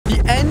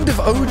The end of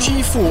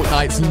OG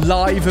Fortnite's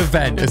live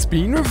event has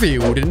been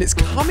revealed, and it's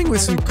coming with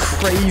some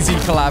crazy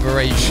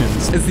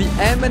collaborations, as the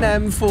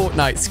M&M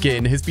Fortnite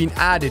skin has been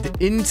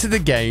added into the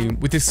game,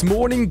 with this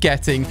morning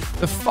getting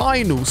the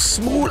final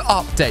small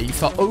update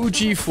for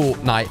OG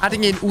Fortnite,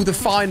 adding in all the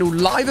final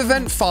live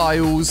event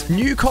files,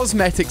 new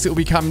cosmetics that will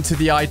be coming to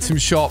the item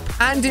shop,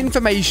 and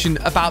information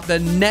about the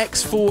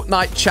next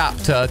Fortnite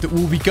chapter that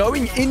we'll be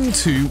going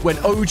into when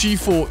OG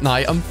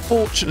Fortnite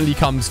unfortunately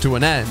comes to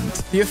an end.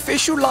 The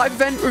official live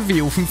event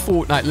reveal from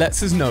Fortnite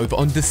lets us know that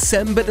on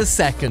December the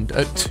 2nd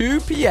at 2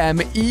 p.m.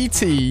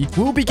 ET,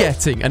 we'll be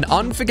getting an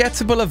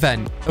unforgettable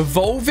event,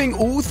 evolving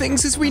all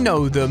things as we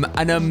know them,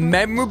 and a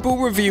memorable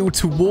reveal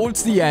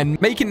towards the end,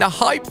 making the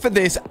hype for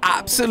this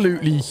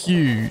absolutely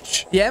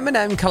huge. The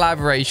M&M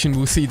collaboration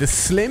will see the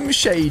Slim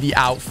Shady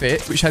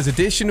outfit, which has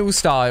additional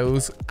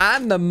styles,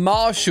 and the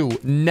Marshall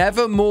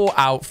Nevermore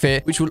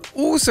outfit, which will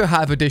also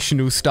have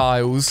additional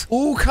styles,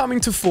 all coming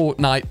to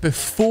Fortnite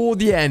before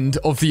the end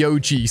of the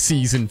OG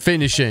season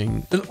finishing.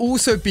 There'll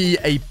also be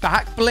a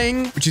back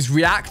bling, which is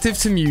reactive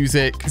to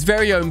music, his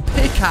very own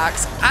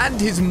pickaxe, and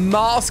his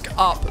mask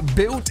up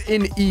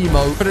built-in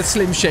emote for the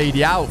Slim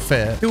Shady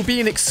outfit. There'll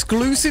be an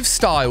exclusive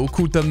style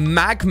called the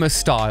Magma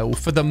style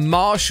for the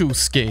Marshall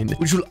skin,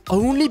 which will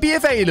only be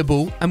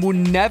available and will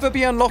never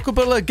be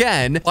unlockable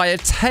again by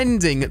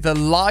attending the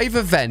live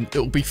event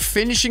that will be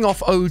finishing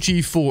off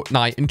OG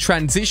Fortnite and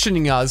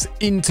transitioning us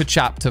into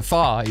Chapter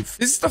 5.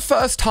 This is the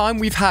first time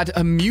we've had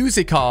a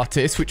music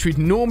artist, which we'd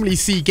normally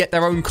see get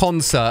their own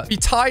concert, be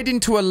tied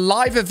into a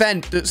live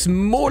event that's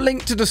more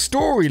linked to the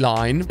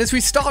storyline. As we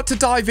start to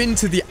dive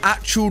into the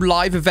actual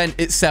live event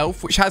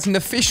itself, which has an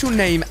official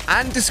name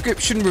and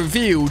description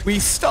revealed, we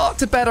start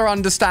to better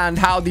understand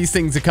how these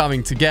things are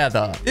coming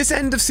together. This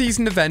end of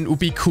season event will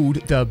be called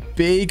the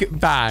Big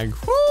Bang.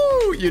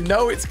 Woo! You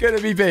know it's going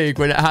to be big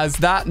when it has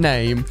that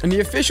name. And the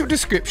official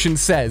description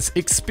says,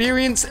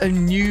 experience a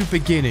new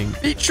beginning,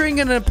 featuring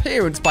an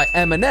appearance by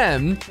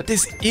M&M, but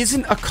this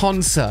isn't a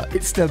concert,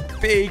 it's the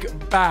Big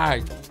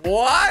Bang.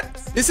 What?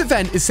 This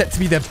event is set to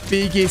be the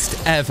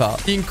biggest ever.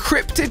 The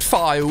encrypted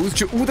files,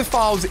 which are all the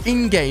files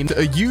in-game that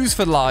are used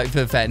for the live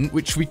event,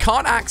 which we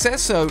can't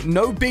access, so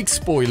no big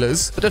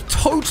spoilers. But the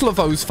total of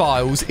those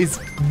files is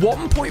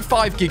 1.5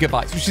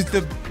 gigabytes, which is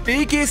the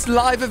biggest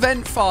live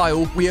event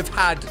file we have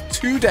had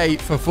to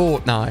date for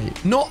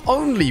Fortnite. Not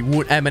only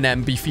will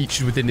M&M be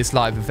featured within this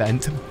live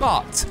event,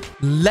 but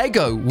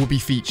Lego will be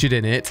featured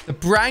in it. The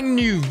brand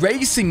new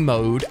racing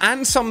mode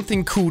and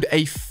something called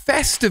a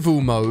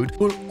festival mode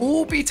will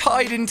all be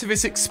tied into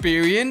this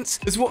experience,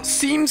 as what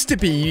seems to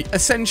be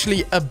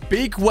essentially a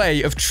big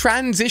way of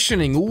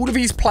transitioning all of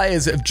these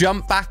players that have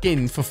jumped back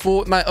in for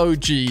Fortnite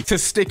OG to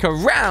stick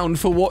around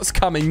for what's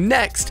coming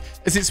next,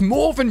 as it's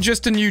more than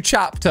just a new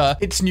chapter.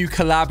 It's new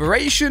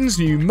collaborations,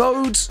 new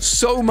modes,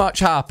 so much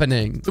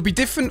happening. There'll be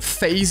different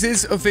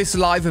phases of this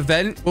live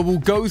event where we'll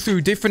go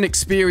through different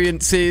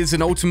experiences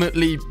and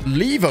ultimately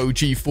leave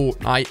OG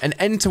Fortnite and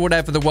enter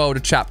whatever the world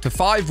of Chapter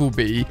 5 will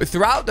be. But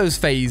throughout those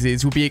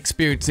phases, we'll be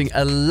experiencing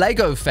a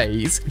Lego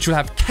phase, which will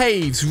have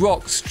caves,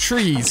 rocks,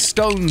 trees,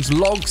 stones,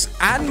 logs,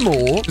 and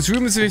more. There's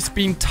rumors of this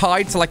being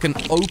tied to like an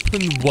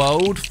open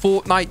world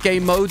Fortnite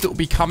game mode that will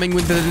be coming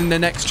within the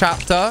next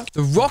chapter.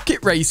 The rocket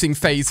racing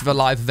phase of the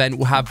live event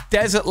will have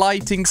desert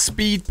lighting,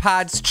 speed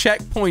pads,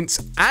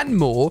 checkpoints, and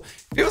more.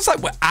 Feels like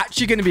we're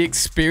actually going to be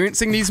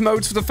experiencing these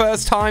modes for the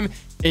first time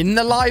in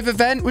the live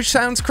event, which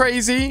sounds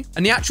crazy.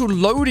 And the actual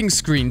loading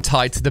screen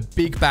tied to the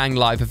Big Bang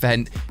live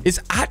event is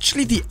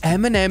actually the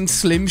M&M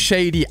Slim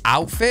Shady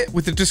outfit,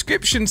 with the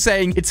description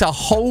saying it's a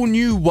whole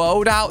new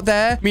world out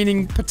there,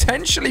 meaning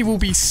potentially we'll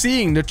be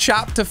seeing the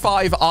Chapter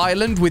 5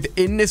 island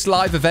within this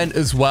live event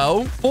as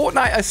well.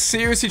 Fortnite are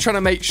seriously trying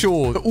to make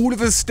sure that all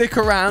of us stick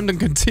around and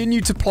continue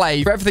to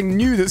play for everything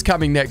new that's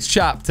coming next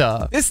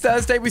chapter. This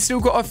Thursday, we still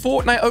got a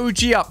Fortnite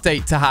OG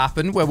update to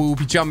happen, where we will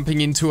be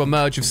jumping into a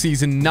merge of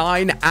Season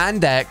 9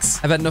 and X.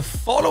 And then the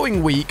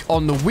following week,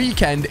 on the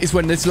weekend, is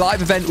when this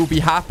live event will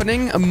be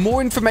happening, and more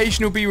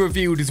information will be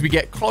revealed as we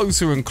get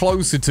closer and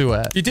closer to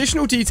it. The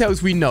additional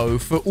details we know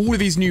for all of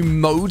these new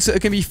modes that are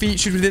going to be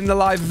featured within the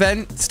live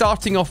event,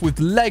 starting off with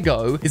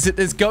Lego, is that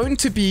there's going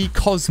to be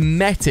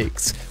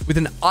cosmetics with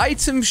an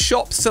item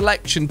shop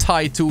selection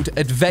titled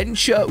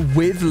Adventure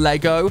with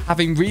Lego,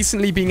 having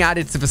recently been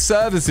added to the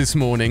servers this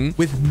morning,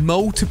 with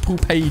multiple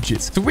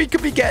pages. So we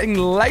could be getting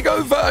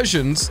Lego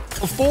versions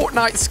of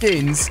Fortnite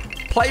skins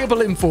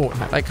playable in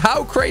Fortnite. Like,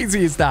 how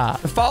crazy is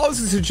that? The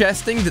files are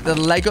suggesting that the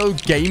Lego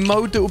game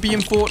mode that will be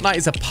in Fortnite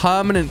is a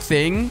permanent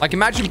thing. Like,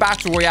 imagine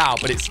Battle Royale,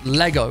 but it's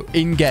Lego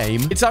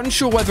in-game. It's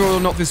unsure whether or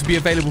not this will be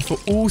available for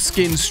all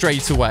skins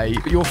straight away,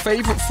 but your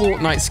favorite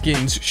Fortnite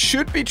skins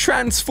should be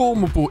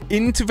transformable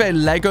into their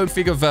Lego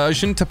figure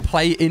version to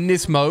play in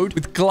this mode,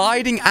 with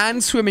gliding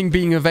and swimming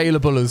being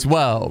available as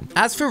well.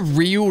 As for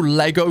real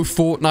Lego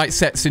Fortnite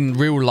sets in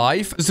real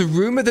life, there's a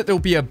rumor that there'll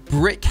be a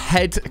brick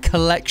head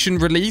collection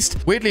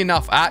released. Weirdly enough,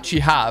 enough, I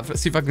actually have,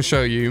 let's see if I can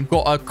show you,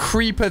 got a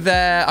Creeper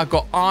there, I've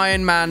got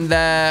Iron Man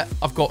there,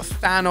 I've got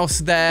Thanos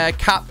there,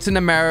 Captain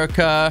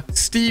America,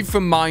 Steve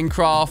from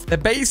Minecraft. They're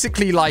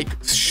basically like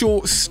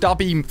short,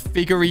 stubby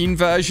figurine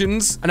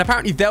versions, and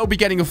apparently they'll be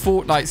getting a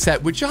Fortnite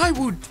set, which I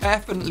will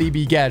definitely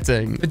be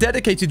getting. The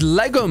dedicated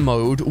Lego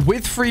mode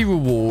with free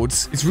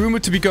rewards is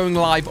rumored to be going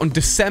live on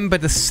December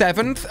the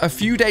 7th, a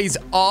few days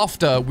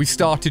after we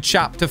started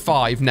Chapter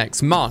 5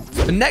 next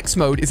month. The next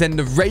mode is then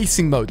the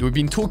racing mode that we've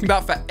been talking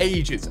about for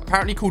ages,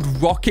 apparently called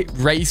Rocket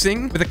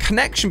Racing, with a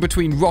connection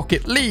between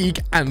Rocket League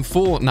and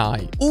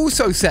Fortnite.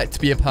 Also set to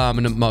be a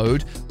permanent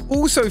mode,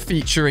 also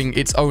featuring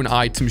its own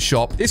item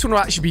shop. This one will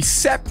actually be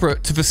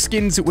separate to the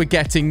skins that we're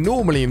getting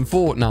normally in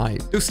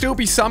Fortnite. There'll still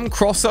be some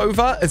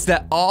crossover, as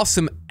there are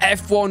some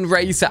F1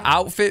 racer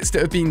outfits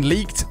that have been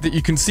leaked that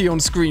you can see on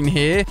screen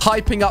here,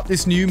 hyping up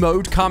this new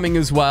mode coming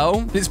as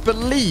well. It's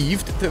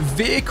believed that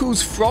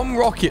vehicles from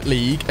Rocket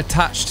League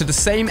attached to the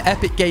same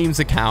Epic Games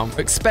account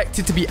are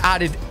expected to be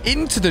added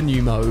into the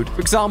new mode.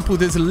 For example,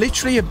 there's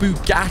literally a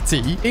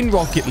Bugatti in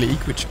Rocket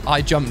League, which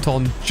I jumped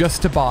on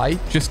just to buy,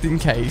 just in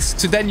case.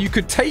 So then you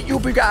could take your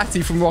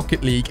Bugatti from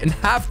Rocket League and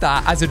have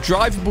that as a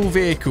drivable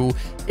vehicle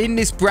in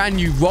this brand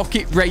new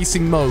Rocket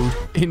Racing mode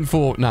in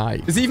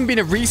Fortnite. There's even been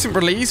a recent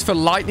release for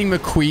Lightning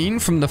McQueen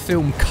from the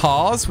film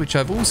Cars, which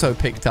I've also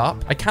picked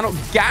up. I cannot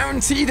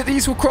guarantee that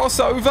these will cross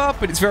over,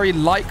 but it's very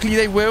likely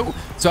they will.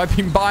 So I've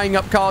been buying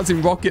up cars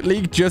in Rocket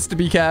League just to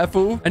be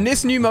careful. And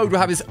this new mode will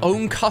have its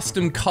own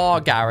custom car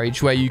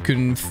garage where you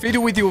can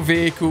fiddle with your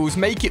vehicles,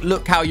 make it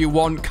look how you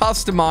want,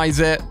 customize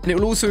it. And it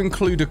will also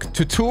include a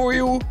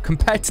tutorial,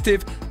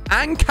 competitive,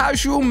 and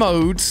casual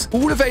modes,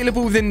 all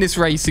available within this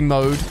racing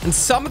mode. And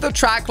some of the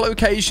track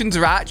locations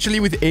are actually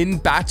within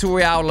Battle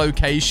Royale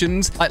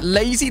locations. Like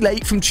Lazy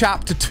Lake from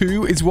Chapter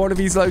 2 is one of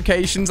these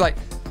locations. Like,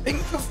 think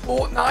of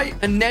Fortnite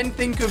and then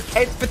think of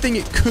everything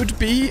it could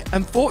be.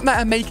 And Fortnite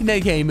are making their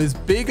game as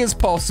big as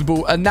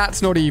possible, and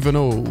that's not even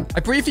all.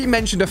 I briefly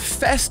mentioned a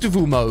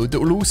festival mode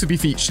that will also be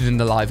featured in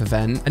the live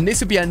event, and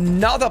this will be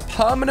another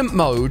permanent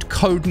mode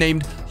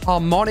codenamed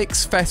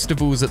Harmonix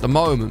Festivals at the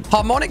moment.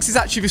 Harmonix is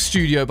actually the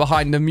studio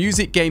behind the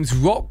music games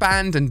Rock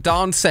Band and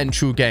Dance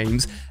Central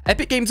games.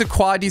 Epic Games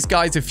acquired these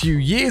guys a few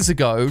years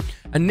ago,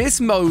 and this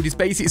mode is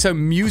basically its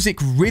own music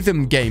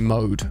rhythm game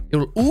mode.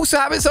 It'll also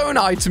have its own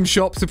item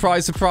shop,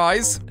 surprise,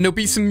 surprise. And there'll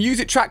be some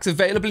music tracks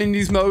available in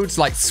these modes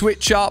like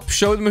Switch Up,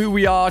 Show Them Who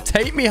We Are,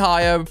 Take Me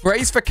Higher,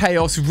 Brace for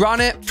Chaos,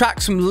 Run It.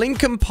 Tracks from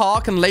Linkin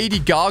Park and Lady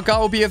Gaga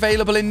will be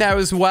available in there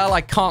as well.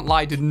 I can't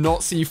lie, did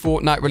not see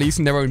Fortnite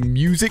releasing their own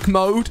music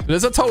mode. But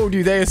as I told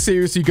you, they are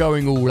seriously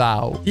going all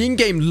out. The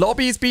in-game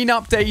lobby has been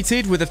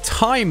updated with a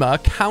timer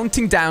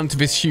counting down to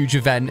this huge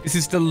event. This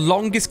is the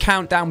longest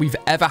countdown we've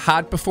ever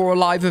had before a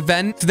live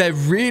event. So they're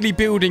really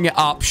building it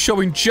up,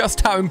 showing just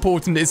how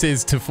important this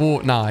is to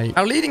Fortnite.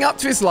 Now, leading up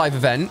to this live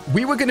event,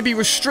 we were going to be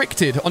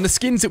restricted on the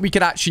skins that we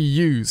could actually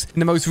use. In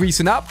the most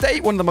recent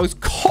update, one of the most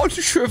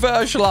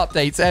controversial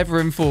updates ever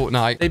in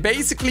Fortnite, they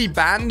basically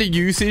banned the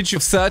usage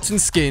of certain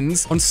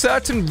skins on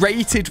certain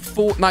rated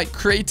Fortnite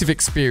creative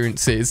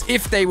experiences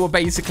if they were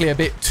basically a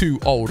bit too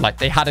old, like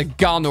they had a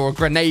gun or a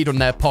grenade on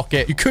their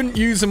pocket. You couldn't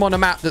use them on a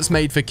map that's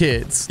made for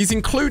kids. These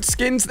include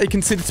skins they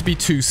consider to be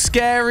too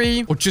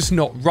scary or just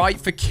not right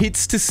for kids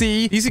to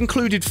see. These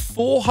included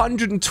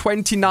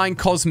 429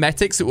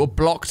 cosmetics that were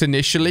blocked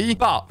initially,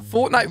 but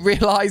Fortnite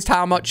realized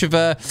how much of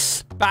a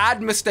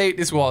bad mistake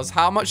this was,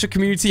 how much the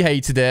community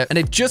hated it, and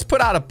they've just put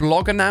out a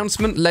blog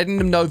announcement letting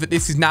them know that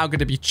this is now going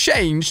to be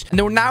changed, and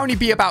there will now only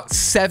be about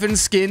 7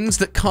 skins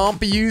that can't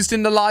be used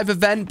in the live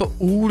event, but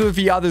all of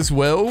the others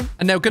will.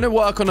 And they're going to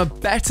work on a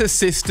better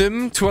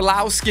system to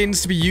allow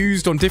skins to be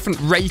used on different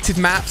rated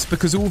maps,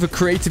 because all the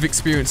creative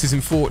experiences in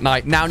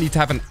Fortnite now need to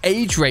have an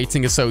age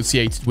rating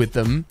associated with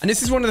them. And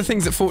this is one of the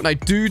things that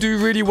Fortnite do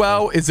really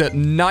well, is that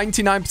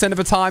 99% of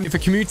the time, if a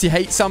community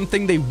hates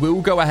something, they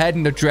will go ahead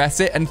and address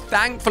it, and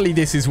thankfully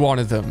this is one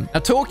of them. Now,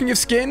 talking of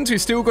skins,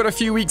 we've still got a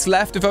few weeks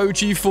left of OG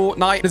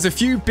Fortnite. There's a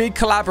few big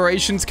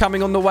collaborations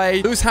coming on the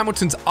way. Lewis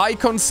Hamilton's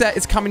icon set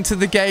is coming to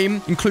the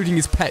game, including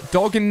his pet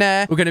dog in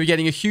there. We're going to be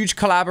getting a huge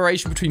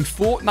collaboration between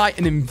Fortnite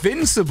and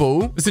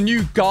Invincible. There's a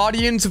new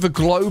Guardians of the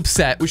Globe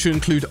set, which will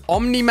include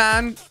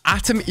Omni-Man,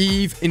 Atom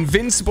Eve,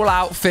 Invincible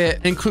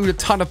outfit, include a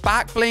ton of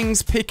back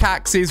blings,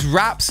 pickaxes,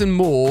 wraps, and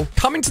more,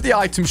 coming to the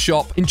item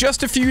shop in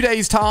just a few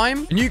days'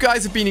 time. And you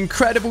guys have been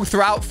incredible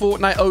throughout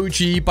Fortnite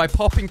OG by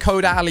popping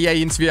code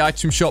ALIA into the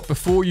item shop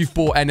before you've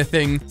bought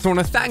anything. So I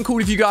want to thank all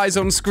of you guys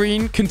on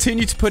screen.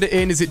 Continue to put it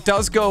in, as it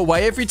does go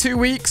away every 2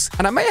 weeks.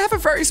 And I may have a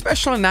very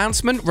special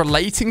announcement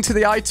relating to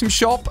the item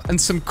shop and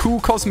some cool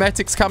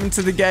cosmetics coming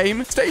to the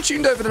game. Stay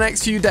tuned over the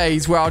next few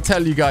days where I'll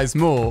tell you guys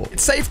more.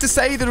 It's safe to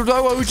say that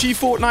although OG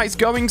Fortnite's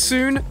going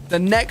soon, the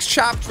next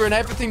chapter and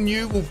everything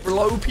new will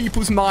blow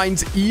people's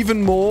minds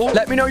even more.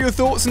 Let me know your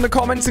thoughts in the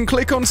comments and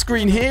click on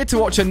screen here to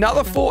watch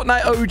another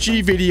Fortnite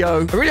OG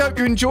video. I really hope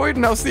you enjoyed,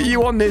 and I'll see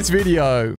you on this video.